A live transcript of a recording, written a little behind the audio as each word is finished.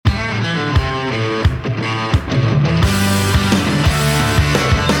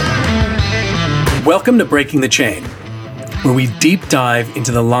Welcome to Breaking the Chain, where we deep dive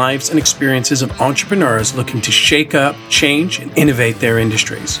into the lives and experiences of entrepreneurs looking to shake up, change, and innovate their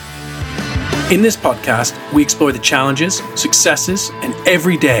industries. In this podcast, we explore the challenges, successes, and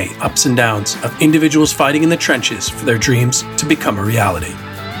everyday ups and downs of individuals fighting in the trenches for their dreams to become a reality.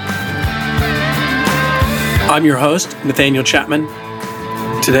 I'm your host, Nathaniel Chapman.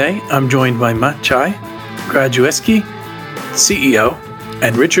 Today, I'm joined by Maciej Gradziewski, CEO,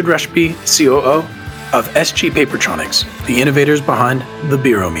 and Richard Rushby, COO of SG Papertronics, the innovators behind the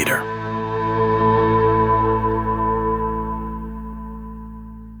Bureometer.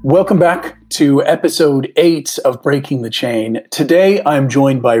 Welcome back to episode 8 of Breaking the Chain. Today, I'm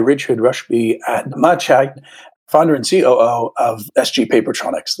joined by Richard Rushby and Maciej, founder and COO of SG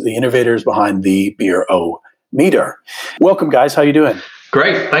Papertronics, the innovators behind the Bureometer. Welcome, guys. How you doing?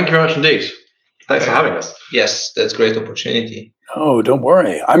 Great. Thank you very much indeed. Thanks for having us. Yes, that's a great opportunity. Oh, don't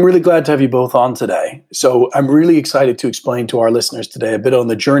worry. I'm really glad to have you both on today. So I'm really excited to explain to our listeners today a bit on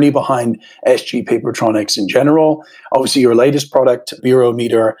the journey behind SG Papertronics in general, obviously your latest product,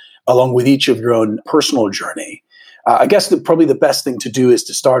 Bureometer, along with each of your own personal journey. I guess probably the best thing to do is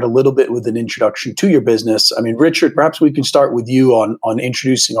to start a little bit with an introduction to your business. I mean, Richard, perhaps we can start with you on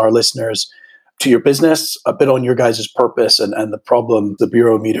introducing our listeners to your business, a bit on your guys' purpose and the problem the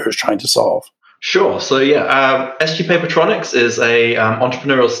Bureometer is trying to solve. Sure. So SG Papertronics is a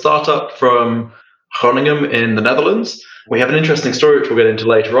entrepreneurial startup from Groningen in the Netherlands. We have an interesting story which we'll get into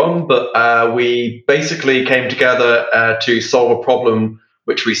later on, but we basically came together to solve a problem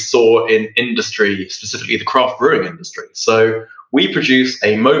which we saw in industry, specifically the craft brewing industry. So we produce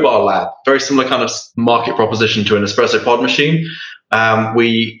a mobile lab, very similar kind of market proposition to an espresso pod machine.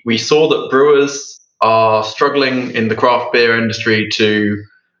 We saw that brewers are struggling in the craft beer industry to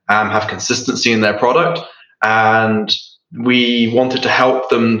have consistency in their product, and we wanted to help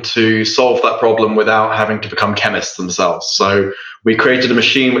them to solve that problem without having to become chemists themselves. So we created a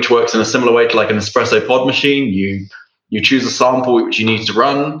machine which works in a similar way to like an espresso pod machine. You choose a sample which you need to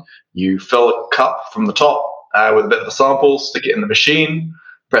run, you fill a cup from the top with a bit of the sample, stick it in the machine,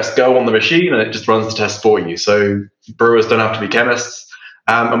 press go on the machine, and it just runs the test for you. So brewers don't have to be chemists.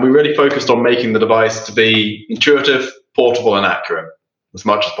 And we really focused on making the device to be intuitive, portable, and accurate as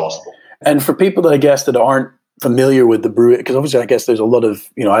much as possible. And for people that I guess that aren't familiar with the brew, because obviously I guess there's a lot of,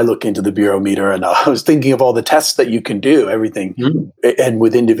 I look into the Bureometer and I was thinking of all the tests that you can do, everything, and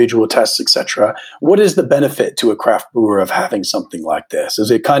with individual tests, etc. What is the benefit to a craft brewer of having something like this?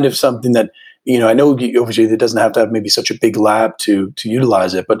 Is it kind of something that, I know obviously it doesn't have to have maybe such a big lab to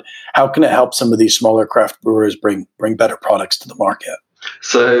utilize it, but how can it help some of these smaller craft brewers bring better products to the market?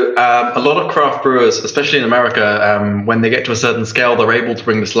 So a lot of craft brewers, especially in America, when they get to a certain scale, they're able to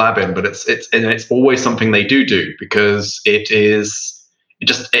bring this lab in. But it's always something they do because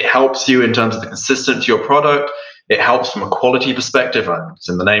it helps you in terms of the consistency of your product. It helps from a quality perspective. It's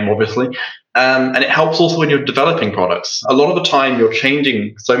in the name, obviously, and it helps also when you're developing products. A lot of the time, you're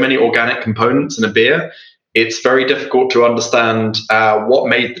changing so many organic components in a beer. It's very difficult to understand what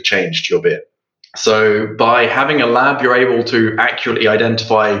made the change to your beer. So by having a lab, you're able to accurately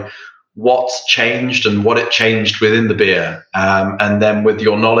identify what's changed and what it changed within the beer. And then with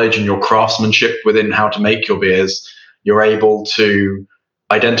your knowledge and your craftsmanship within how to make your beers, you're able to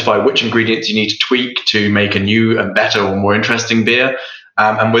identify which ingredients you need to tweak to make a new and better or more interesting beer.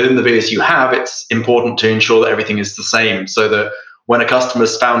 And within the beers you have, it's important to ensure that everything is the same so that when a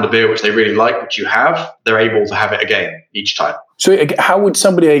customer's found a beer which they really like, which you have, they're able to have it again each time. So how would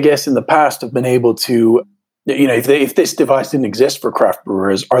somebody, I guess, in the past have been able to, if this device didn't exist for craft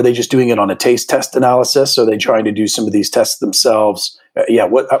brewers, are they just doing it on a taste test analysis? Are they trying to do some of these tests themselves?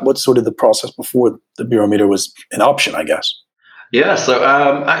 What's sort of the process before the Bureometer was an option, I guess? Yeah, so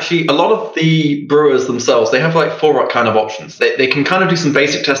actually a lot of the brewers themselves, they have like 4 kind of options. They can kind of do some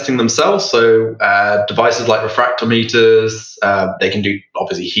basic testing themselves. So devices like refractometers, they can do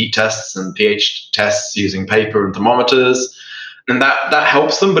obviously heat tests and pH tests using paper and thermometers. And that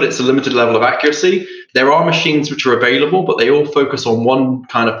helps them, but it's a limited level of accuracy. There are machines which are available, but they all focus on one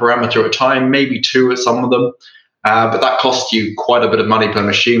kind of parameter at a time, maybe 2 at some of them. But that costs you quite a bit of money per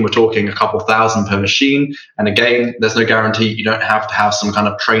machine. We're talking a couple thousand per machine. And again, there's no guarantee you don't have to have some kind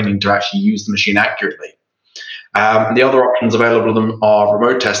of training to actually use the machine accurately. And the other options available to them are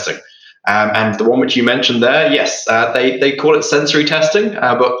remote testing. And the one which you mentioned there, yes, they call it sensory testing,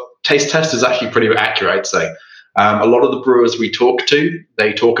 but taste test is actually pretty accurate, I'd say. A lot of the brewers we talk to,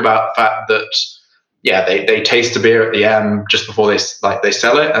 they talk about the fact that, they taste a beer at the end just before they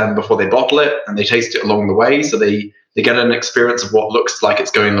sell it and before they bottle it, and they taste it along the way. So they get an experience of what looks like it's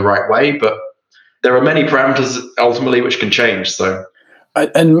going the right way. But there are many parameters ultimately which can change. So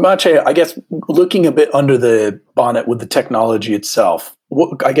And Maciej, I guess looking a bit under the bonnet with the technology itself,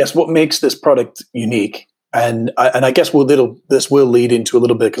 what makes this product unique? And I guess this will lead into a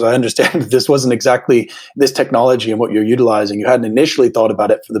little bit, because I understand that this wasn't exactly this technology and what you're utilizing. You hadn't initially thought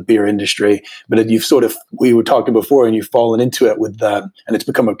about it for the beer industry, but we were talking before, and you've fallen into it and it's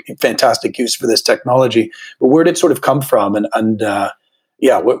become a fantastic use for this technology. But where did it sort of come from, and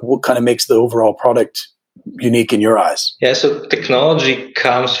what kind of makes the overall product unique in your eyes? Yeah, so technology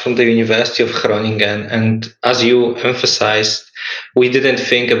comes from the University of Groningen, and as you emphasized, we didn't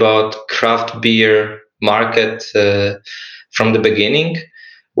think about craft beer market from the beginning.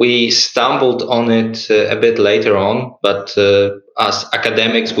 We stumbled on it a bit later on, but as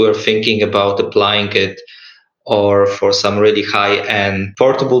academics, we were thinking about applying it or for some really high-end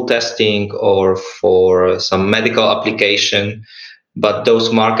portable testing or for some medical application. But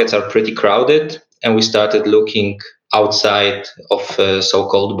those markets are pretty crowded, and we started looking outside of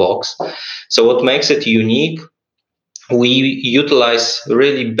so-called box. So what makes it unique? We utilize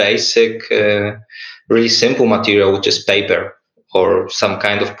really basic, really simple material, which is paper or some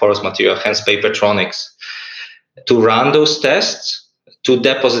kind of porous material, hence Papertronics, to run those tests, to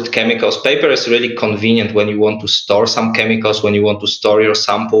deposit chemicals. Paper is really convenient when you want to store some chemicals, when you want to store your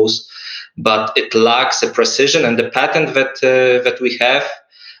samples, but it lacks the precision, and the patent that we have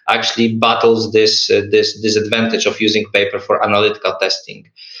actually battles this disadvantage of using paper for analytical testing.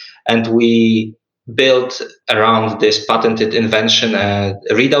 And we built around this patented invention a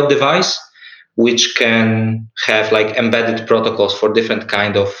readout device, which can have like embedded protocols for different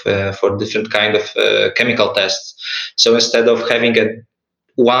kind of chemical tests. So instead of having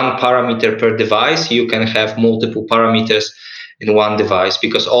one parameter per device, you can have multiple parameters in one device,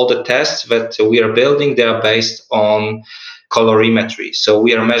 because all the tests that we are building, they are based on colorimetry. So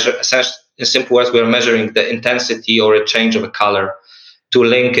we are essentially, in simple words, we are measuring the intensity or a change of a color to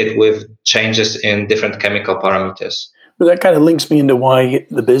link it with changes in different chemical parameters. But that kind of links me into why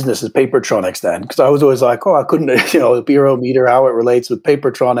the business is Papertronics then, because I was always like, I couldn't, Beerometer, how it relates with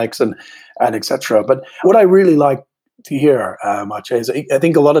Papertronics and et cetera. But what I really like to hear, Maciej, is I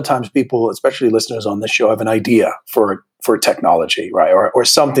think a lot of times people, especially listeners on this show, have an idea for technology, right? Or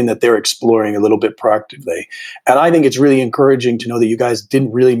something that they're exploring a little bit proactively. And I think it's really encouraging to know that you guys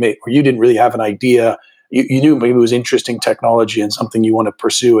didn't really have an idea. You knew maybe it was interesting technology and something you want to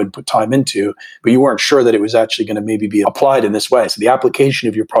pursue and put time into, but you weren't sure that it was actually going to maybe be applied in this way. So the application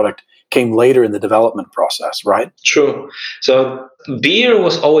of your product came later in the development process, right? True. So beer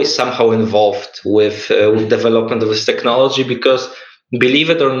was always somehow involved with development of this technology, because, believe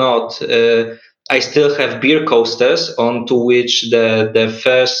it or not, I still have beer coasters onto which the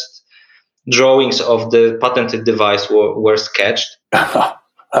first drawings of the patented device were sketched.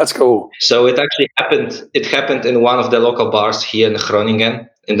 That's cool. So it actually happened. It happened in one of the local bars here in Groningen,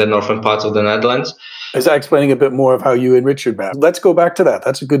 in the northern parts of the Netherlands. Is that explaining a bit more of how you and Richard met? Let's go back to that.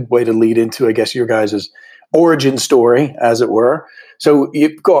 That's a good way to lead into, I guess, your guys' origin story, as it were. So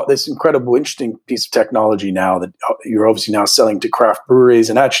you've got this incredible, interesting piece of technology now that you're obviously now selling to craft breweries,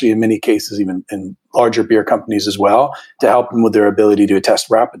 and actually in many cases even in larger beer companies as well, to help them with their ability to test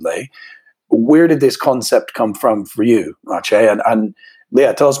rapidly. Where did this concept come from for you, Maciej? And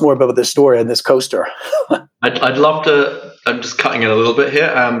yeah, tell us more about this story and this coaster. I'd love to. I'm just cutting it a little bit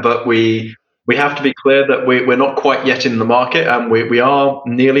here, but we have to be clear that we're not quite yet in the market. We are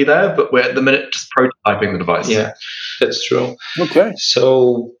nearly there, but we're at the minute just prototyping the device. Yeah, that's true. Okay.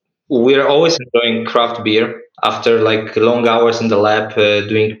 So we're always enjoying craft beer after like long hours in the lab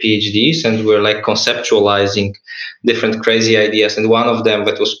doing PhDs, and we're like conceptualizing different crazy ideas. And one of them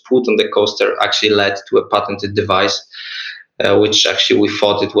that was put on the coaster actually led to a patented device, which actually we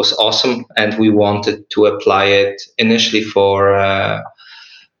thought it was awesome, and we wanted to apply it initially for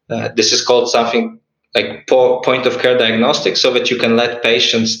this is called something like point of care diagnostics, so that you can let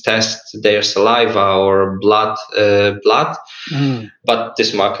patients test their saliva or blood. But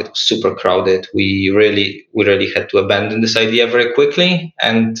this market was super crowded. We really had to abandon this idea very quickly.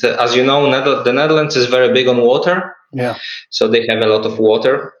 And as you know, the Netherlands is very big on water. Yeah. So they have a lot of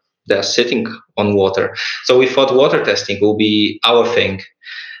water. They're sitting on water. So we thought water testing will be our thing.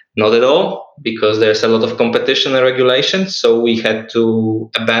 Not at all, because there's a lot of competition and regulations. So we had to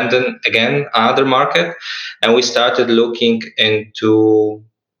abandon again another market, and we started looking into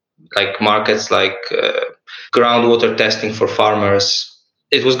like markets like groundwater testing for farmers.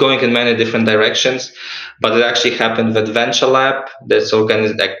 It was going in many different directions, but it actually happened that Venture Lab, that's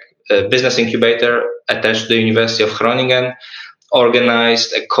organized like a business incubator attached to the University of Groningen,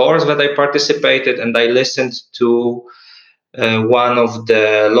 organized a course that I participated, and I listened to one of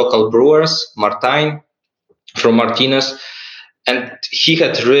the local brewers, Martijn from Martinez, And he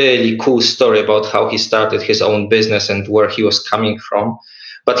had really cool story about how he started his own business and where he was coming from.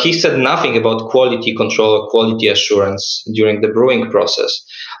 But he said nothing about quality control or quality assurance during the brewing process.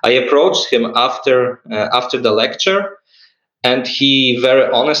 I approached him after the lecture, and he very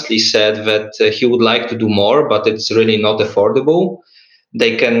honestly said that he would like to do more, but it's really not affordable.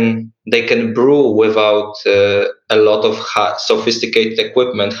 They can brew without a lot of sophisticated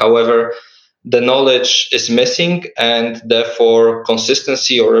equipment. However, the knowledge is missing, and therefore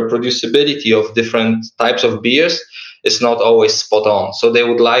consistency or reproducibility of different types of beers is not always spot on. So they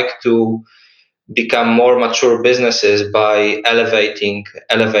would like to become more mature businesses by elevating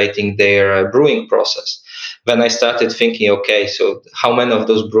their brewing process. Then I started thinking, okay, so how many of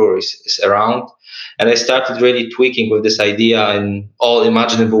those breweries is around? And I started really tweaking with this idea in all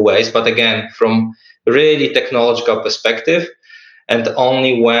imaginable ways, but again, from really technological perspective. And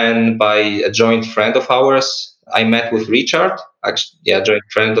only when, by a joint friend of ours, I met with Richard, actually, yeah, joint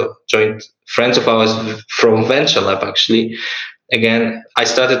friends of ours from Venture Lab, actually. Again, I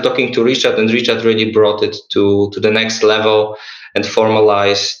started talking to Richard, and Richard really brought it to the next level and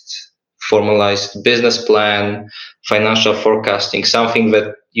formalized business plan, financial forecasting, something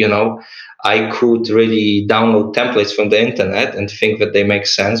that, I could really download templates from the internet and think that they make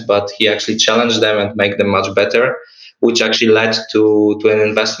sense, but he actually challenged them and make them much better, which actually led to an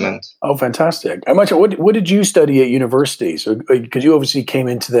investment. Oh, fantastic. What did you study at university? So, because you obviously came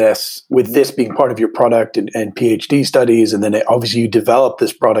into this with this being part of your product and PhD studies, and then obviously you developed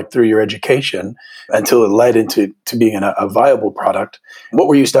this product through your education until it led into being a viable product. What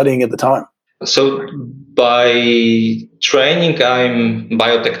were you studying at the time? So by training, I'm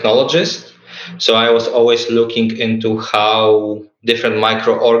biotechnologist. So I was always looking into how different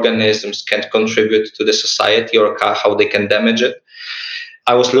microorganisms can contribute to the society or how they can damage it.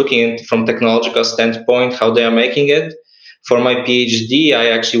 I was looking at from technological standpoint how they are making it. For my PhD, I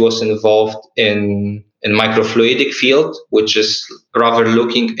actually was involved in microfluidic field, which is rather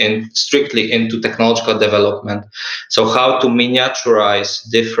looking strictly into technological development. So how to miniaturize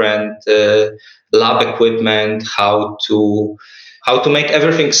different lab equipment, how to make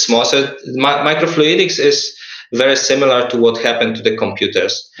everything small. So microfluidics is very similar to what happened to the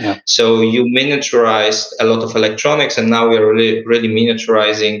computers. Yeah. So you miniaturized a lot of electronics, and now we are really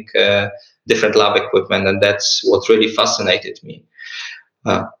miniaturizing different lab equipment, and that's what really fascinated me.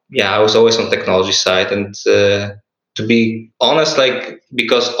 I was always on technology side, and to be honest,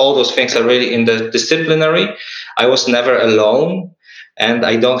 because all those things are really interdisciplinary, I was never alone. And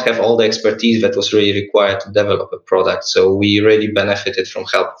I don't have all the expertise that was really required to develop a product. So we really benefited from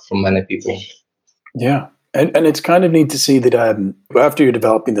help from many people. Yeah. And it's kind of neat to see that after you're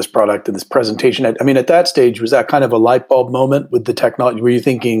developing this product and this presentation, at that stage, was that kind of a light bulb moment with the technology? Were you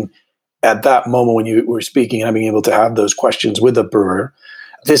thinking at that moment when you were speaking and being able to have those questions with a brewer,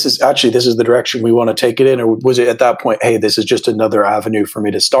 this is the direction we want to take it in? Or was it at that point, hey, this is just another avenue for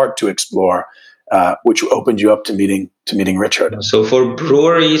me to start to explore? Which opened you up to meeting Richard. So for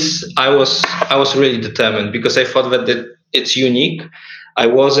breweries, I was really determined because I thought that it's unique. I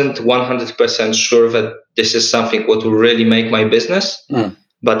wasn't 100% sure that this is something what will really make my business,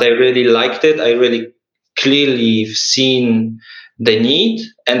 but I really liked it. I really clearly seen the need,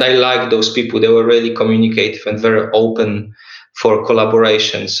 and I liked those people. They were really communicative and very open for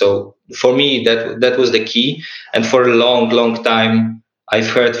collaboration. So for me, that was the key. And for a long, long time, I've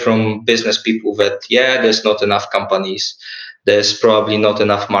heard from business people that, there's not enough companies. There's probably not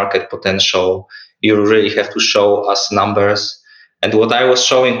enough market potential. You really have to show us numbers. And what I was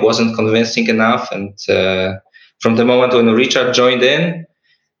showing wasn't convincing enough. And from the moment when Richard joined in,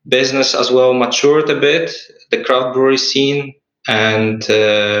 business as well matured a bit, the craft brewery scene, and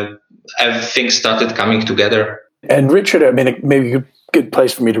everything started coming together. And Richard, maybe a good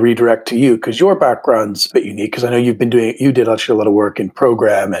place for me to redirect to you, because your background's a bit unique, because I know you did actually a lot of work in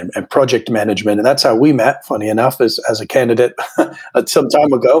program and project management, and that's how we met, funny enough, as a candidate some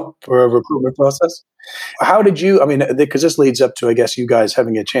time ago for a recruitment process. How did you, because this leads up to, I guess, you guys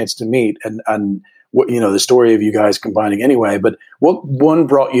having a chance to meet and what, the story of you guys combining anyway, but what one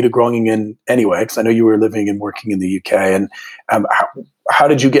brought you to Groningen anyway? Because I know you were living and working in the UK, and how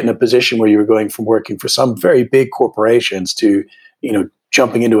did you get in a position where you were going from working for some very big corporations to,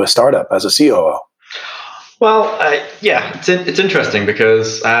 jumping into a startup as a COO? Well, it's interesting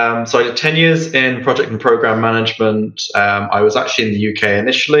because so I did 10 years in project and program management. I was actually in the UK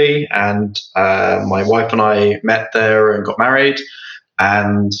initially, and my wife and I met there and got married,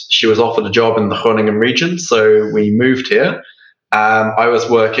 and she was offered a job in the Groningen region, so we moved here. I was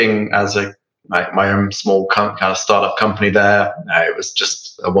working as my own small kind of startup company there. It was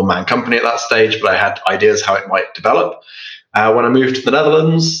just a one-man company at that stage, but I had ideas how it might develop. When I moved to the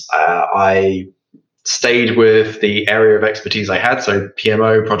Netherlands, I stayed with the area of expertise I had, so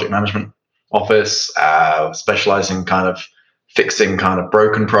PMO, project management office, specializing kind of fixing kind of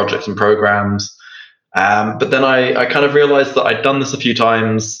broken projects and programs. But then I kind of realized that I'd done this a few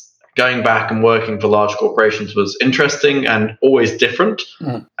times. Going back and working for large corporations was interesting and always different,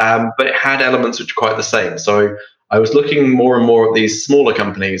 but it had elements which were quite the same. So I was looking more and more at these smaller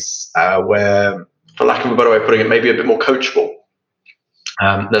companies where, for lack of a better way of putting it, maybe a bit more coachable.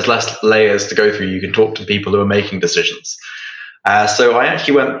 There's less layers to go through. You can talk to people who are making decisions. So I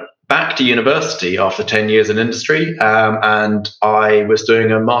actually went back to university after 10 years in industry, and I was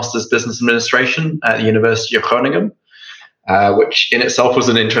doing a master's business administration at the University of Groningen, which in itself was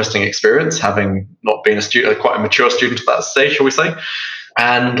an interesting experience, having not been a student, quite a mature student at that stage, shall we say.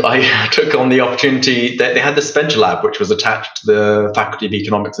 And I took on the opportunity. They had this venture lab, which was attached to the Faculty of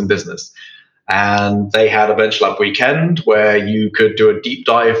Economics and Business. And they had a venture lab weekend where you could do a deep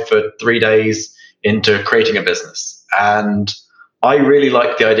dive for 3 days into creating a business. And I really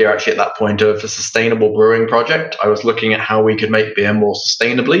liked the idea actually at that point of a sustainable brewing project. I was looking at how we could make beer more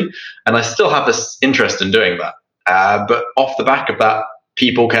sustainably. And I still have this interest in doing that. But off the back of that,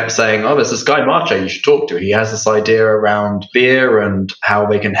 people kept saying, oh, there's this guy, Marche, you should talk to. He has this idea around beer and how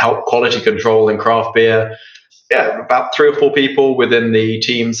they can help quality control in craft beer. Yeah, about 3 or 4 people within the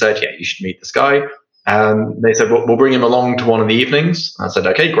team said, yeah, you should meet this guy. And they said, well, we'll bring him along to one of the evenings. I said,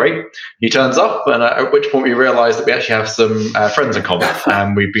 okay, great. He turns up, and at which point we realized that we actually have some friends in common.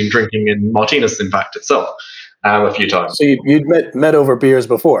 And we've been drinking in Martinez, in fact, itself a few times. So you'd met over beers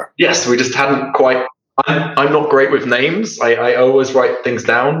before? Yes, we just hadn't quite. I'm not great with names. I always write things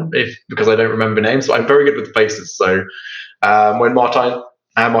down because I don't remember names, but I'm very good with faces. So when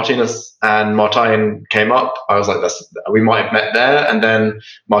Martinez and Martijn came up, I was like, we might have met there. And then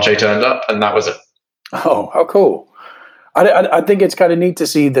Marche turned up, and that was it. Oh, how cool. I think it's kind of neat to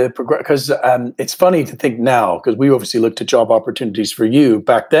see the progress, because it's funny to think now, because we obviously looked at job opportunities for you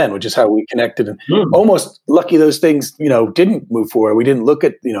back then, which is how we connected. And almost lucky those things, didn't move forward. We didn't look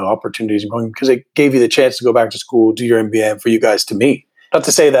at, opportunities because it gave you the chance to go back to school, do your MBA, and for you guys to meet. Not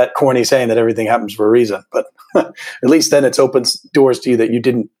to say that corny saying that everything happens for a reason, but at least then it's opens doors to you that you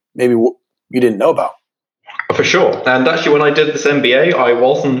didn't know about. For sure. And actually, when I did this MBA,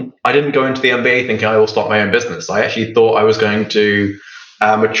 I didn't go into the MBA thinking I will start my own business. I actually thought I was going to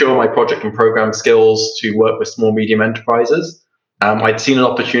mature my project and program skills to work with small, medium enterprises. I'd seen an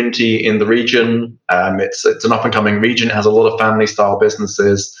opportunity in the region. It's an up and coming region. It has a lot of family style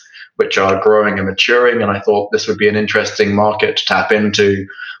businesses which are growing and maturing. And I thought this would be an interesting market to tap into,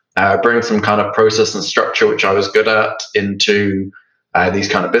 bring some kind of process and structure, which I was good at, into these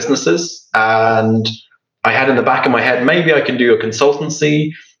kind of businesses. And I had in the back of my head, maybe I can do a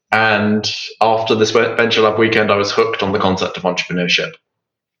consultancy. And after this Venture Lab weekend, I was hooked on the concept of entrepreneurship.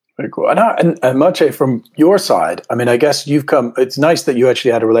 Very cool. And Marche, from your side, I mean, I guess it's nice that you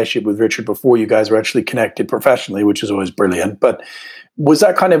actually had a relationship with Richard before you guys were actually connected professionally, which is always brilliant. But was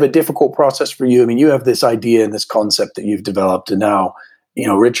that kind of a difficult process for you? I mean, you have this idea and this concept that you've developed, and now,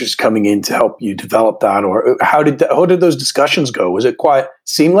 Richard's coming in to help you develop that. Or how did those discussions go? Was it quite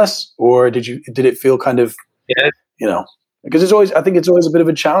seamless, or did it feel kind of, because I think it's always a bit of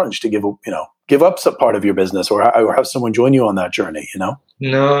a challenge to give up some part of your business or have someone join you on that journey,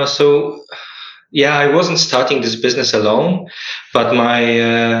 No, so yeah, I wasn't starting this business alone, but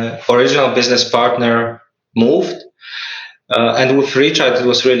my original business partner moved. And with Richard, it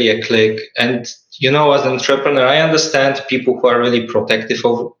was really a click. And, as an entrepreneur, I understand people who are really protective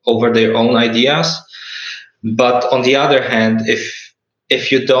over their own ideas. But on the other hand,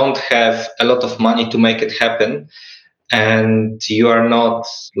 if you don't have a lot of money to make it happen, and you are not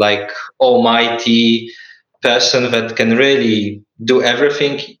like almighty person that can really do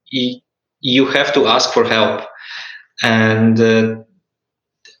everything, you have to ask for help. And for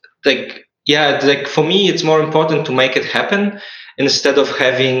me, it's more important to make it happen instead of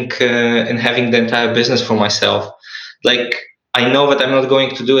having the entire business for myself. Like, I know that I'm not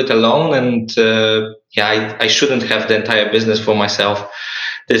going to do it alone, and I shouldn't have the entire business for myself.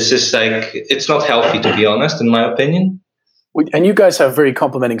 This is it's not healthy, to be honest, in my opinion. And you guys have very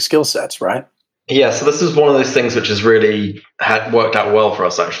complementing skill sets, right? Yeah, so this is one of those things which has really worked out well for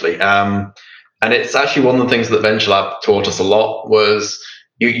us, actually. And it's actually one of the things that Venture Lab taught us a lot was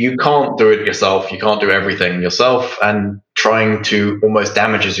you can't do it yourself. You can't do everything yourself, and trying to almost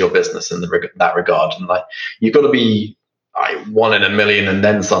damages your business in that regard. And you've got to be 1 in a million and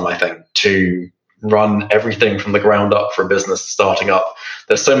then some, I think, to run everything from the ground up for a business starting up.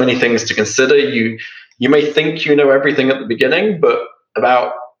 There's so many things to consider. You may think you know everything at the beginning, but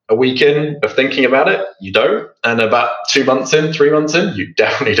about a week in of thinking about it, you don't. And about 2 months in, 3 months in, you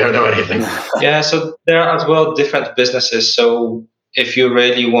definitely don't know anything. Yeah, so there are as well different businesses. So if you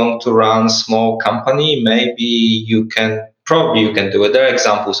really want to run a small company, maybe you can do it. There are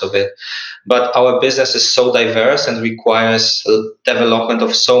examples of it. But our business is so diverse and requires development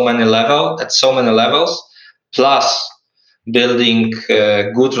of so many levels, plus building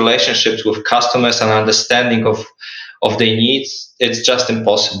good relationships with customers and understanding of their needs. It's just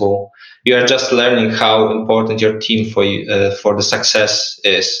impossible. You are just learning how important your team for the success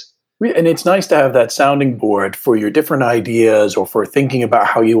is. And it's nice to have that sounding board for your different ideas or for thinking about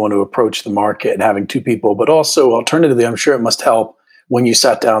how you want to approach the market and having two people. But also, alternatively, I'm sure it must help when you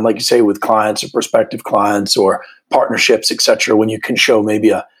sat down, like you say, with clients or prospective clients or partnerships, et cetera, when you can show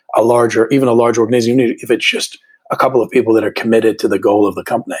maybe a large organization, even if it's just a couple of people that are committed to the goal of the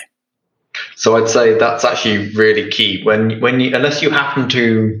company. So I'd say that's actually really key. When you, unless you happen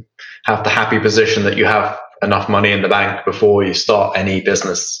to have the happy position that you have enough money in the bank before you start any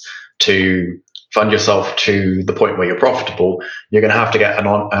business to fund yourself to the point where you're profitable, you're going to have to get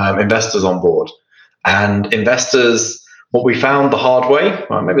investors on board. And investors, what we found the hard way,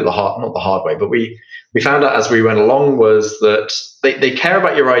 well, maybe not the hard way, but we found out as we went along was that they care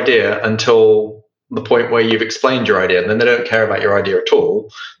about your idea until the point where you've explained your idea, and then they don't care about your idea at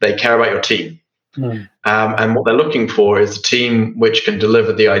all. They care about your team. And what they're looking for is a team which can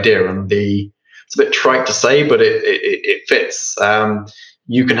deliver the idea. And it's a bit trite to say, but it fits.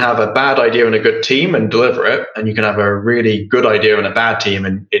 You can have a bad idea and a good team and deliver it, and you can have a really good idea and a bad team,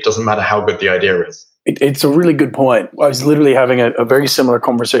 and it doesn't matter how good the idea is. It's a really good point. I was literally having a very similar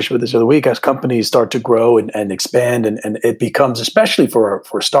conversation with this other week. As companies start to grow and expand, and it becomes, especially for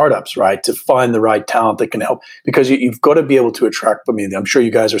startups, right, to find the right talent that can help, because you've got to be able to attract. I mean, I'm sure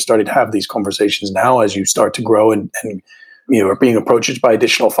you guys are starting to have these conversations now as you start to grow and are being approached by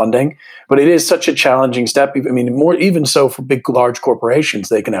additional funding. But it is such a challenging step. I mean, more even so for big, large corporations,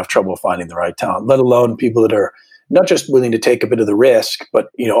 they can have trouble finding the right talent, let alone people that are not just willing to take a bit of the risk, but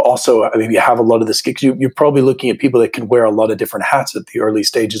also maybe have a lot of the skills. You're probably looking at people that can wear a lot of different hats at the early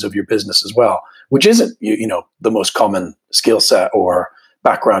stages of your business as well, which isn't the most common skill set or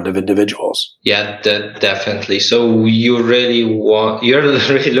background of individuals. Yeah, definitely. So you're really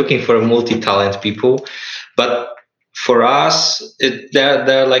looking for multi-talent people, but for us,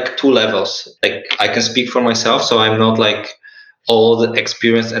 there are like two levels. Like I can speak for myself, so I'm not like all the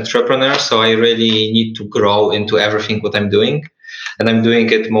experienced entrepreneur. So I really need to grow into everything what I'm doing. And I'm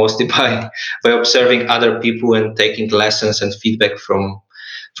doing it mostly by observing other people and taking lessons and feedback from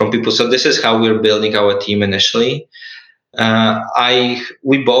people. So this is how we're building our team initially.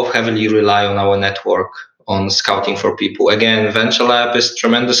 We both heavily rely on our network, on scouting for people. Again, Venture Lab is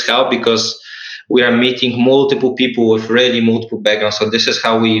tremendous help because we are meeting multiple people with really multiple backgrounds. So this is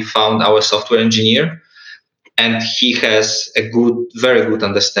how we found our software engineer. And he has a very good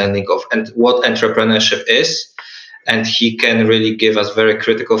understanding of what entrepreneurship is. And he can really give us very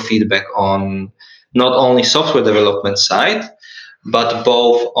critical feedback on not only software development side, but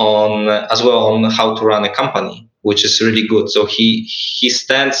both on how to run a company, which is really good. So he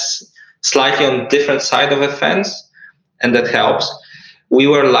stands slightly on different side of a fence, and that helps. We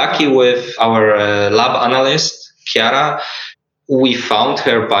were lucky with our lab analyst, Chiara. We found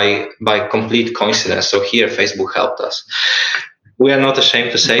her by complete coincidence. So here, Facebook helped us. We are not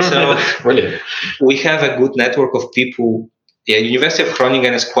ashamed to say so. Brilliant. We have a good network of people. Yeah, University of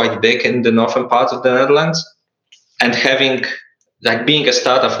Groningen is quite big in the northern part of the Netherlands. And being a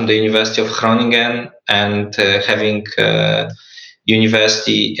startup from the University of Groningen and having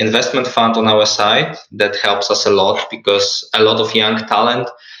university investment fund on our side, that helps us a lot, because a lot of young talent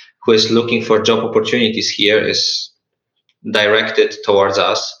who is looking for job opportunities here is directed towards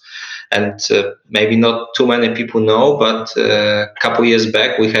us. And maybe not too many people know, but a couple years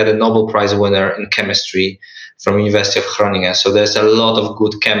back we had a Nobel Prize winner in chemistry from University of Groningen. So there's a lot of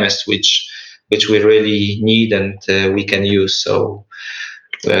good chemists which we really need and we can use. So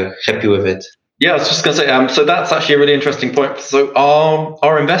we're happy with it. Yeah, I was just going to say, so that's actually a really interesting point. So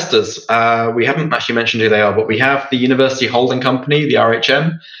our investors, we haven't actually mentioned who they are, but we have the University Holding Company, the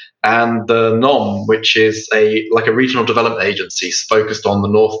RHM, and the NOM, which is a regional development agency focused on the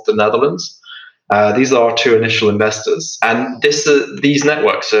north of the Netherlands. These are our two initial investors. And these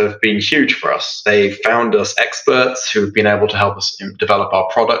networks have been huge for us. They found us experts who've been able to help us develop our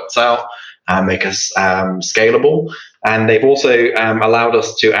products out and make us scalable. And they've also allowed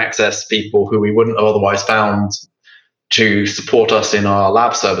us to access people who we wouldn't have otherwise found to support us in our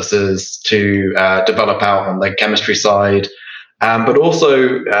lab services, to develop out on the chemistry side, but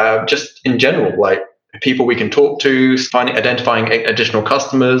also just in general, people we can talk to, identifying additional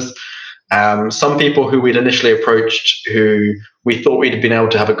customers. Some people who we'd initially approached who we thought we'd been able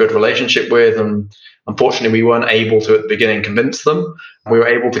to have a good relationship with, and unfortunately we weren't able to at the beginning convince them. We were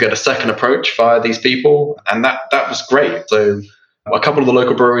able to get a second approach via these people, and that was great. So a couple of the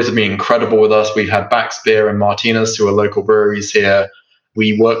local breweries have been incredible with us. We've had Bax Beer and Martinez, who are local breweries here.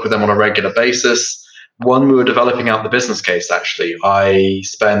 We work with them on a regular basis. One, we were developing out the business case, actually. I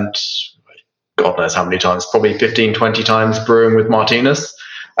spent, God knows how many times, probably 15, 20 times brewing with Martinez,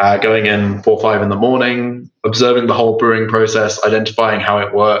 going in 4 or 5 in the morning, observing the whole brewing process, identifying how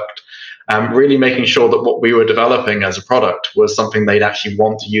it worked, really making sure that what we were developing as a product was something they'd actually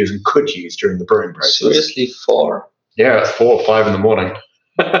want to use and could use during the brewing process. Seriously, 4? Yeah, it's 4 or 5 in the morning.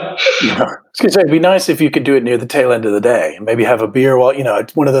 I was going to say, it'd be nice if you could do it near the tail end of the day and maybe have a beer while,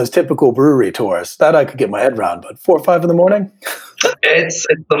 it's one of those typical brewery tours. That I could get my head around, but 4 or 5 in the morning? It's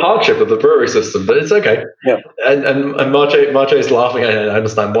the hardship of the brewery system, but it's okay. Yeah. And Marjo's laughing. I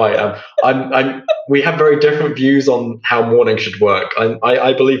understand why. We have very different views on how morning should work.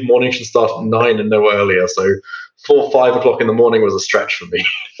 I believe morning should start at 9 and no earlier. So 4 or 5 o'clock in the morning was a stretch for me.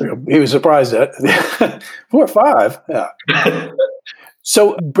 He was surprised at 4 or 5. Yeah.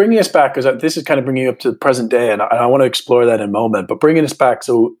 So bringing us back, because this is kind of bringing you up to the present day, and I want to explore that in a moment, but bringing us back.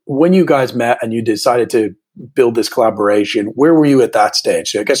 So when you guys met and you decided to build this collaboration, where were you at that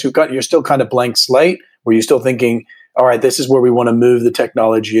stage? So I guess you're still kind of blank slate. Were you still thinking, all right, this is where we want to move the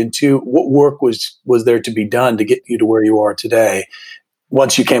technology into? What work was there to be done to get you to where you are today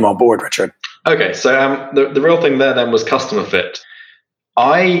once you came on board, Richard? Okay, so the real thing there then was customer fit.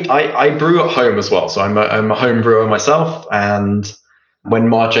 I brew at home as well, so I'm a home brewer myself, and when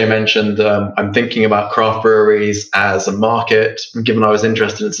Marjo mentioned I'm thinking about craft breweries as a market, given I was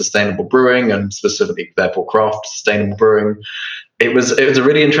interested in sustainable brewing and specifically therefore craft sustainable brewing, it was a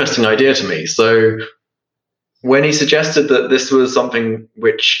really interesting idea to me. So when he suggested that this was something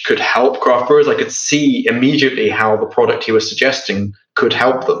which could help craft brewers, I could see immediately how the product he was suggesting could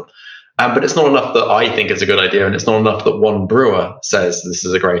help them. But it's not enough that I think it's a good idea, and it's not enough that one brewer says this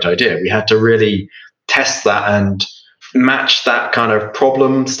is a great idea. We had to really test that and match that kind of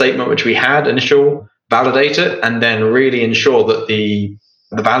problem statement which we had initial, validate it, and then really ensure that the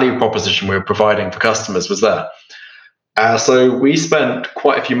value proposition we were providing for customers was there. So we spent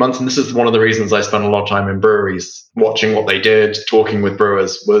quite a few months, and this is one of the reasons I spent a lot of time in breweries, watching what they did, talking with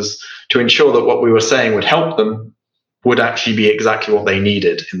brewers, was to ensure that what we were saying would help them would actually be exactly what they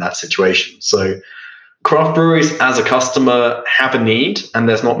needed in that situation. So craft breweries as a customer have a need, and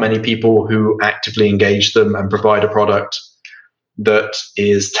there's not many people who actively engage them and provide a product that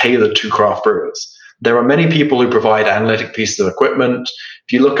is tailored to craft brewers. There are many people who provide analytic pieces of equipment.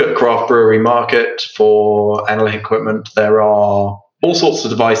 If you look at craft brewery market for analytic equipment, there are all sorts of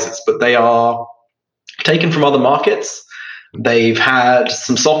devices, but they are taken from other markets. They've had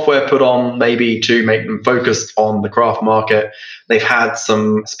some software put on maybe to make them focused on the craft market. They've had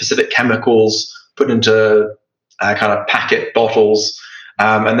some specific chemicals put into kind of packet bottles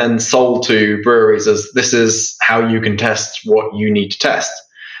and then sold to breweries as this is how you can test what you need to test.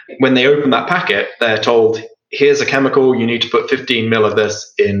 When they open that packet, they're told, here's a chemical, you need to put 15 mil of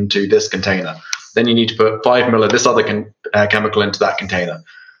this into this container. Then you need to put 5 mil of this other chemical into that container.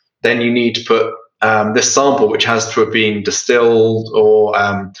 Then you need to put this sample, which has to have been distilled or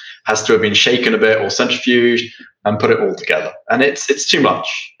has to have been shaken a bit or centrifuged, and put it all together. And it's too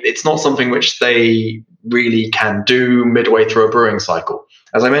much. It's not something which they really can do midway through a brewing cycle.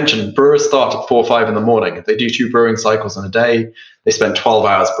 As I mentioned, brewers start at 4 or 5 in the morning. If they do 2 brewing cycles in a day, they spend 12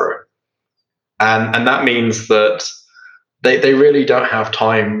 hours brewing. And that means that they really don't have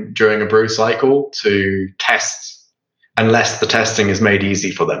time during a brew cycle to test unless the testing is made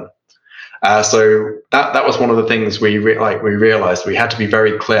easy for them. So that was one of the things we realized. We had to be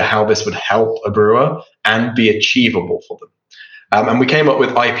very clear how this would help a brewer and be achievable for them. And we came up with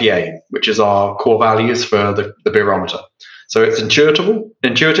IPA, which is our core values for the beerometer. So it's intuitive,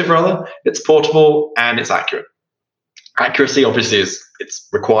 it's portable, and it's accurate. Accuracy, obviously, it's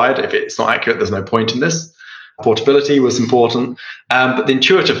required. If it's not accurate, there's no point in this. Portability was important, but the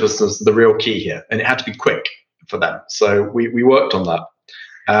intuitiveness was the real key here, and it had to be quick for them. So we worked on that.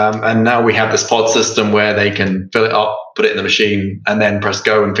 And now we have this pod system where they can fill it up, put it in the machine, and then press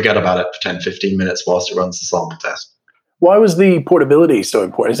go and forget about it for 10, 15 minutes whilst it runs the sample test. Why was the portability so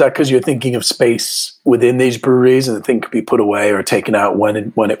important? Is that because you're thinking of space within these breweries and the thing could be put away or taken out when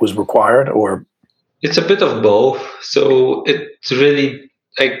it was required? Or it's a bit of both. So it's really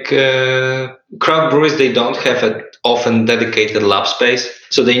like craft breweries, they don't have often dedicated lab space.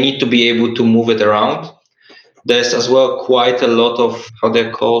 So they need to be able to move it around. there's as well quite a lot of, how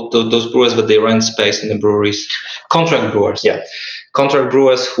they're called, those brewers, but they rent space in the breweries. Contract brewers. Yeah. Contract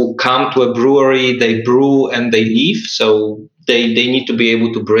brewers who come to a brewery, they brew and they leave. So they need to be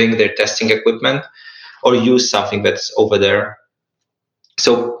able to bring their testing equipment or use something that's over there.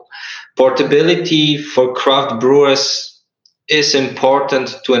 So portability for craft brewers is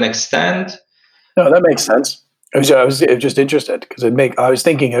important to an extent. No, that makes sense. I was just interested because I was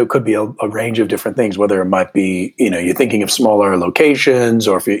thinking it could be a range of different things, whether it might be, you're thinking of smaller locations,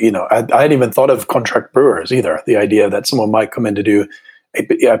 or if I hadn't even thought of contract brewers either. The idea that someone might come in to do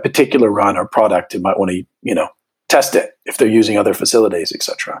a particular run or product and might want to, test it if they're using other facilities,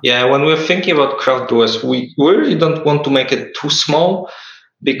 etc. Yeah, when we're thinking about craft brewers, we really don't want to make it too small,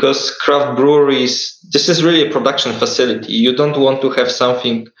 because craft breweries, this is really a production facility. You don't want to have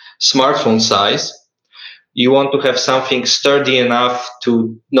something smartphone size. You want to have something sturdy enough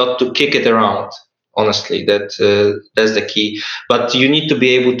to not to kick it around. Honestly, that's the key. But you need to be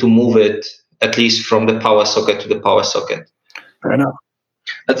able to move it at least from the power socket to the power socket. Fair enough.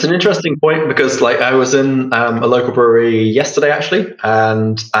 That's an interesting point, because I was in a local brewery yesterday actually,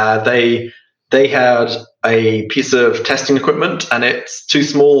 and they had a piece of testing equipment, and it's too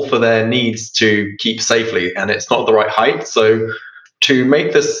small for their needs to keep safely, and it's not the right height. So to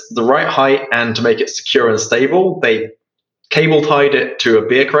make this the right height and to make it secure and stable, they cable tied it to a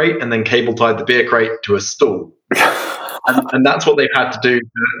beer crate and then cable tied the beer crate to a stool. and that's what they've had to do to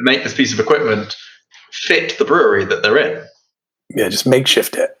make this piece of equipment fit the brewery that they're in. Yeah, just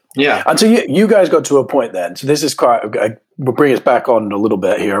makeshift it. Yeah. And so you guys got to a point then. So this is quite, we'll bring us back on a little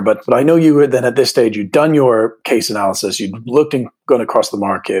bit here, but I know you were then at this stage, you'd done your case analysis, you'd looked and gone across the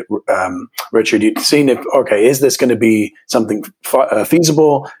market. Richard, you'd seen if, okay, is this going to be something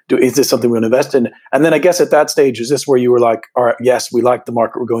feasible? Is this something we're going to invest in? And then I guess at that stage, is this where you were like, all right, yes, we like the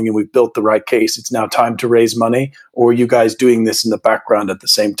market we're going in, we've built the right case, it's now time to raise money? Or are you guys doing this in the background at the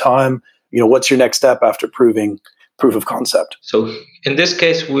same time? What's your next step after proof of concept? So in this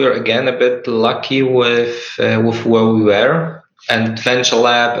case, we're again a bit lucky with where we were, and Venture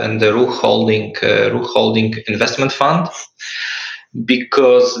Lab and the Ruch Holding investment fund,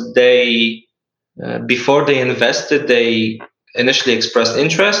 because they before they invested, they initially expressed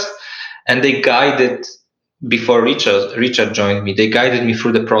interest, and they guided, before Richard joined me, they guided me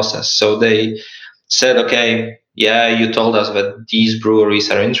through the process. So they said, okay, yeah, you told us that these breweries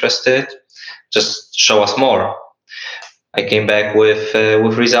are interested, just show us more. I came back with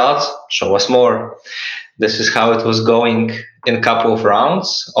results. Show us more. This is how it was going in a couple of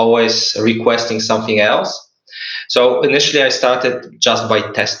rounds, always requesting something else. So initially I started just by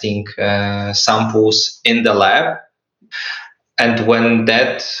testing samples in the lab. And when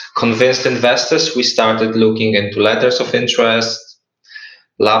that convinced investors, we started looking into letters of interest,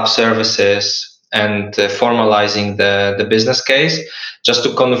 lab services, and formalizing the business case, just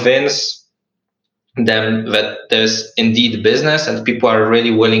to convince them that there's indeed business and people are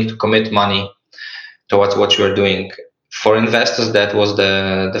really willing to commit money towards what you're doing. For investors, that was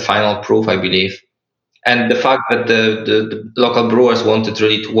the final proof, I believe. And the fact that the local brewers wanted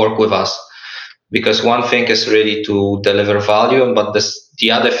really to work with us, because one thing is really to deliver value, but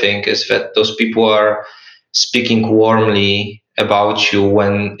the other thing is that those people are speaking warmly about you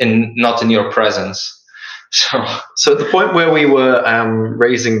when not in your presence. So at the point where we were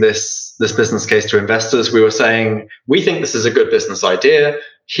raising this business case to investors, we were saying, we think this is a good business idea.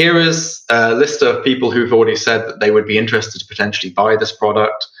 Here is a list of people who've already said that they would be interested to potentially buy this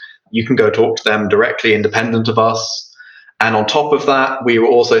product. You can go talk to them directly, independent of us. And on top of that, we were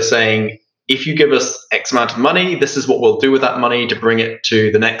also saying, if you give us X amount of money, this is what we'll do with that money to bring it to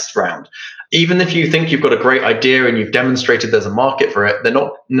the next round. Even if you think you've got a great idea and you've demonstrated there's a market for it,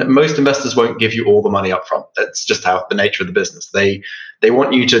 most investors won't give you all the money up front. That's just how the nature of the business. They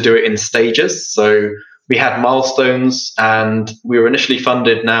want you to do it in stages. So we had milestones, and we were initially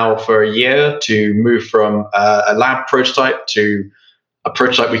funded now for a year to move from a lab prototype to a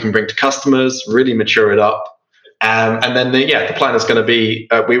prototype we can bring to customers, really mature it up. And then the plan is going to be,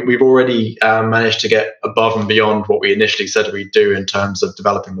 we've already managed to get above and beyond what we initially said we'd do in terms of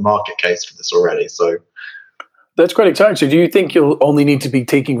developing the market case for this already. So that's quite exciting. So do you think you'll only need to be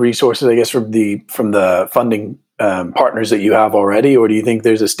taking resources, I guess, from the funding partners that you have already, or do you think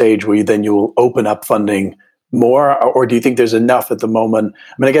there's a stage where you'll open up funding more, or do you think there's enough at the moment?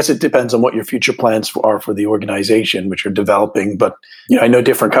 I mean, I guess it depends on what your future plans are for the organization, which are developing. But I know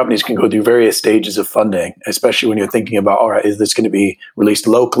different companies can go through various stages of funding, especially when you're thinking about, all right, is this going to be released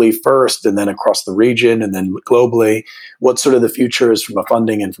locally first, and then across the region, and then globally? What's sort of the future is from a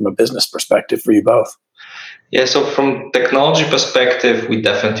funding and from a business perspective for you both? Yeah, so from technology perspective, we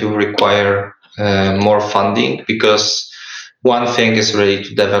definitely require more funding, because one thing is really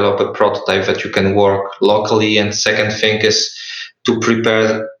to develop a prototype that you can work locally, and second thing is to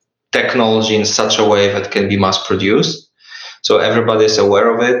prepare technology in such a way that can be mass produced. So everybody is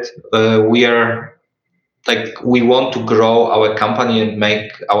aware of it. We want to grow our company and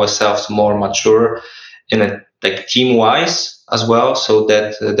make ourselves more mature in a team wise as well. So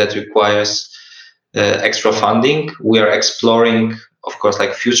that requires extra funding. We are exploring, of course,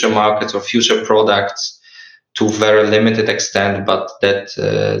 future markets or future products to very limited extent, but that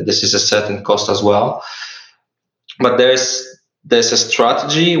this is a certain cost as well. But there's a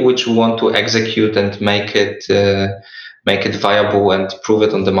strategy which we want to execute and make it viable and prove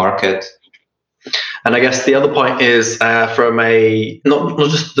it on the market. And I guess the other point is from not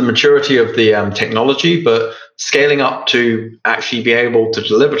just the maturity of the technology, but scaling up to actually be able to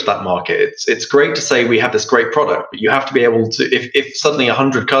deliver to that market. It's great to say we have this great product, but you have to be able to, if suddenly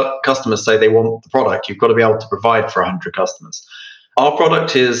 100 customers say they want the product, you've got to be able to provide for 100 customers. Our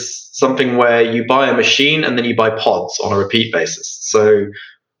product is something where you buy a machine and then you buy pods on a repeat basis. So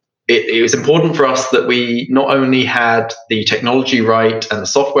it was important for us that we not only had the technology right and the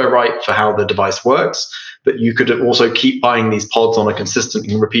software right for how the device works, but you could also keep buying these pods on a consistent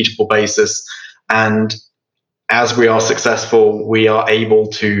and repeatable basis. And as we are successful, we are able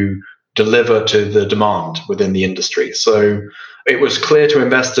to deliver to the demand within the industry. So it was clear to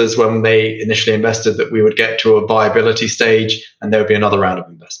investors when they initially invested that we would get to a viability stage and there would be another round of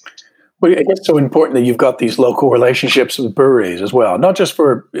investment. Well, I guess it's so important that you've got these local relationships with breweries as well, not just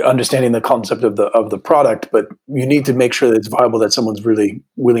for understanding the concept of the product, but you need to make sure that it's viable, that someone's really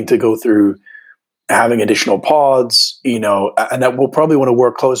willing to go through having additional pods, and that we'll probably want to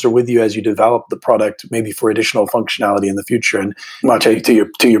work closer with you as you develop the product, maybe for additional functionality in the future. And Maciej,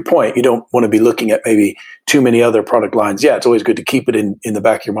 to your point, you don't want to be looking at maybe too many other product lines. Yeah, it's always good to keep it in the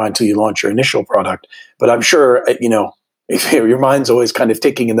back of your mind until you launch your initial product. But I'm sure, your mind's always kind of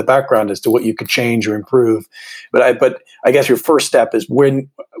ticking in the background as to what you could change or improve. But I guess your first step is when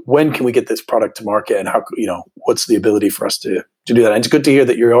can we get this product to market, and how, what's the ability for us to do that? And it's good to hear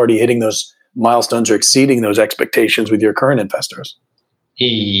that you're already hitting those milestones or exceeding those expectations with your current investors.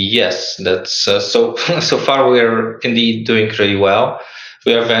 Yes, that's so far we are indeed doing really well.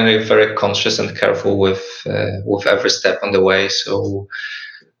 We are very, very conscious and careful with every step on the way. So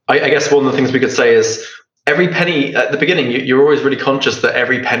I guess one of the things we could say is, every penny at the beginning, you're always really conscious that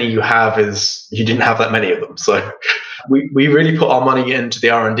every penny you have you didn't have that many of them. So we really put our money into the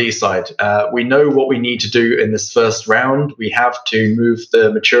R&D side. We know what we need to do in this first round. We have to move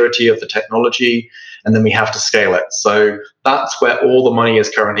the maturity of the technology, and then we have to scale it. So that's where all the money is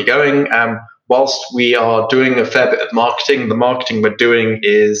currently going. Whilst we are doing a fair bit of marketing, the marketing we're doing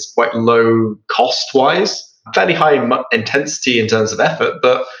is quite low cost-wise, fairly high intensity in terms of effort,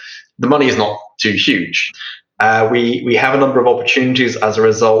 but the money is not too huge. We have a number of opportunities as a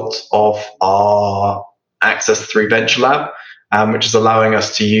result of our access through Venture Lab, which is allowing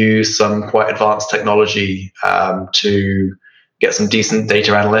us to use some quite advanced technology to get some decent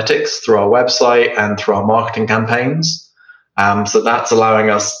data analytics through our website and through our marketing campaigns. So that's allowing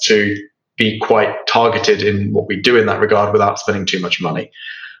us to be quite targeted in what we do in that regard without spending too much money.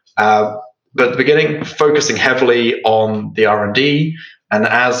 But at the beginning, focusing heavily on the R&D, and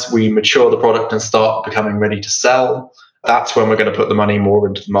as we mature the product and start becoming ready to sell, that's when we're going to put the money more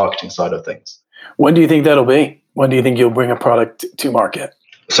into the marketing side of things. When do you think that'll be? When do you think you'll bring a product to market?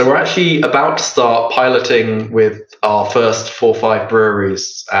 So we're actually about to start piloting with our first 4 or 5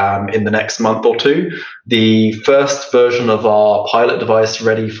 breweries in the next month or two. The first version of our pilot device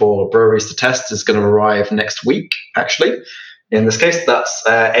ready for breweries to test is going to arrive next week, actually. In this case, that's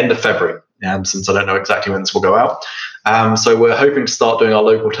end of February, since I don't know exactly when this will go out. So we're hoping to start doing our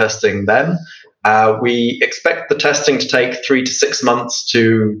local testing then. We expect the testing to take 3 to 6 months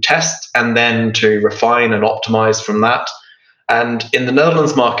to test and then to refine and optimize from that. And in the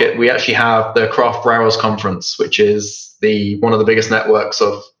Netherlands market, we actually have the Craft Brewers Conference, which is one of the biggest networks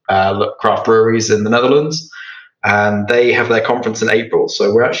of craft breweries in the Netherlands. And they have their conference in April.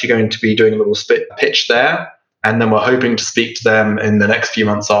 So we're actually going to be doing a little pitch there. And then we're hoping to speak to them in the next few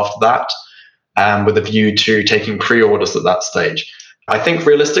months after that, with a view to taking pre-orders at that stage. I think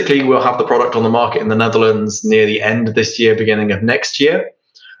realistically, we'll have the product on the market in the Netherlands near the end of this year, beginning of next year.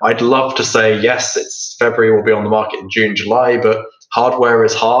 I'd love to say, yes, it's February, we'll be on the market in June, July, but hardware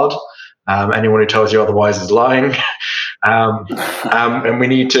is hard. Anyone who tells you otherwise is lying. And we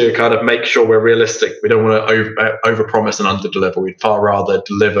need to kind of make sure we're realistic. We don't want to overpromise and underdeliver. We'd far rather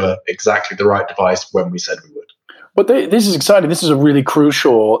deliver exactly the right device when we said we would. But this is exciting. This is a really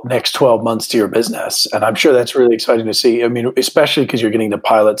crucial next 12 months to your business. And I'm sure that's really exciting to see. I mean, especially because you're getting to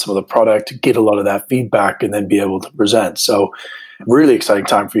pilot some of the product, get a lot of that feedback, and then be able to present. So really exciting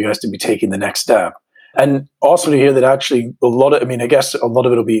time for you guys to be taking the next step. And also to hear that actually I guess a lot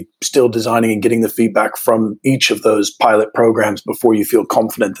of it will be still designing and getting the feedback from each of those pilot programs before you feel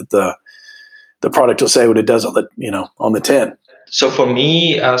confident that the product will say what it does on the tin. So for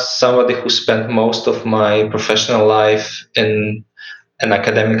me, as somebody who spent most of my professional life in an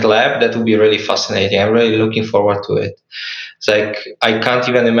academic lab, that would be really fascinating. I'm really looking forward to it. It's like, I can't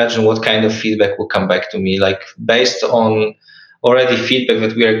even imagine what kind of feedback will come back to me. Like, based on already feedback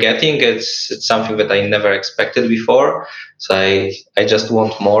that we are getting, it's something that I never expected before. So I just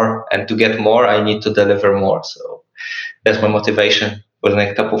want more, and to get more, I need to deliver more. So that's my motivation for the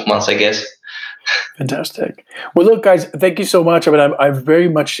next couple of months, I guess. Fantastic. Well, look, guys, thank you so much. I mean, I'm very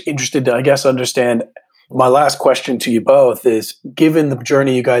much interested to, I guess, understand. My last question to you both is, given the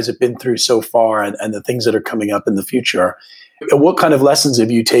journey you guys have been through so far and the things that are coming up in the future, what kind of lessons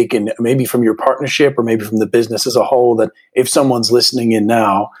have you taken, maybe from your partnership or maybe from the business as a whole, that if someone's listening in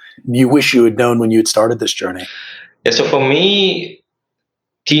now, you wish you had known when you had started this journey? Yeah, so for me,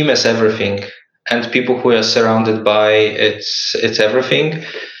 team is everything. And people who are surrounded by it's everything.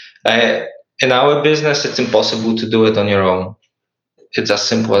 In our business, it's impossible to do it on your own. It's as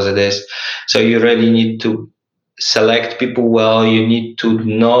simple as it is. So you really need to select people well. You need to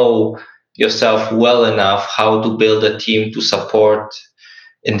know yourself well enough how to build a team to support,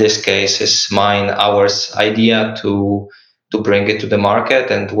 in this case, is ours idea to bring it to the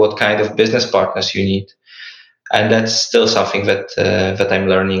market, and what kind of business partners you need. And that's still something that I'm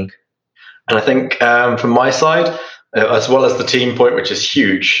learning. And I think from my side, as well as the team point, which is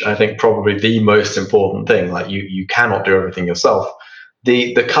huge, I think probably the most important thing, like you cannot do everything yourself.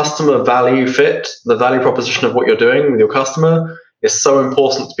 The customer value fit, the value proposition of what you're doing with your customer is so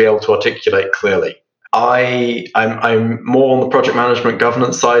important to be able to articulate clearly. I'm more on the project management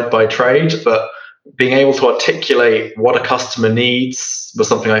governance side by trade, but being able to articulate what a customer needs was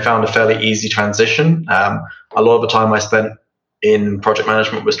something I found a fairly easy transition. A lot of the time I spent in project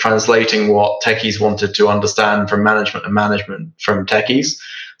management was translating what techies wanted to understand from management and management from techies.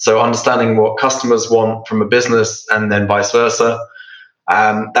 So understanding what customers want from a business and then vice versa.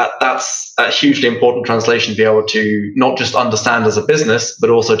 That's a hugely important translation to be able to not just understand as a business, but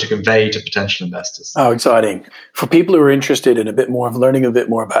also to convey to potential investors. Oh, exciting. For people who are interested in learning a bit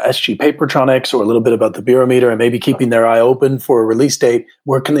more about SG Papertronics, or a little bit about the Bureaumeter, and maybe keeping their eye open for a release date,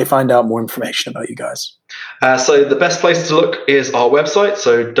 where can they find out more information about you guys? So the best place to look is our website,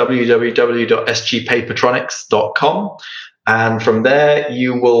 so www.sgpapertronics.com. And from there,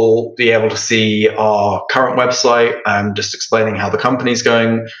 you will be able to see our current website and just explaining how the company's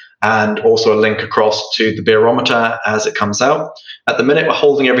going, and also a link across to the Bureaumeter as it comes out. At the minute, we're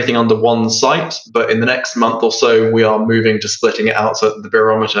holding everything under one site, but in the next month or so, we are moving to splitting it out so that the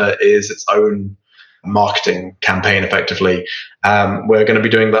Bureaumeter is its own marketing campaign, effectively. We're going to be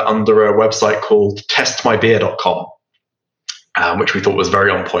doing that under a website called testmybeer.com, which we thought was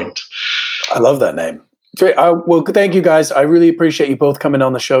very on point. I love that name. Great. Well, thank you guys. I really appreciate you both coming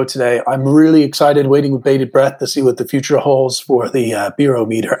on the show today. I'm really excited, waiting with bated breath to see what the future holds for the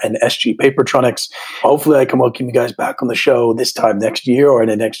Bureaumeter and SG Papertronics. Hopefully I can welcome you guys back on the show this time next year or in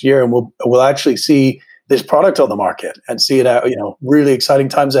the next year, and we'll actually see this product on the market and see it out, really exciting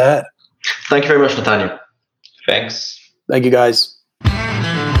times ahead. Thank you very much, Nathaniel. Thanks. Thank you, guys.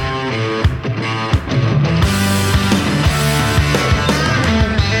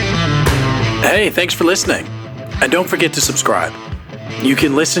 Hey, thanks for listening. And don't forget to subscribe. You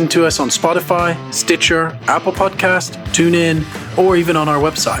can listen to us on Spotify, Stitcher, Apple Podcast, TuneIn, or even on our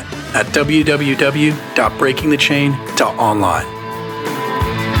website at www.breakingthechain.online.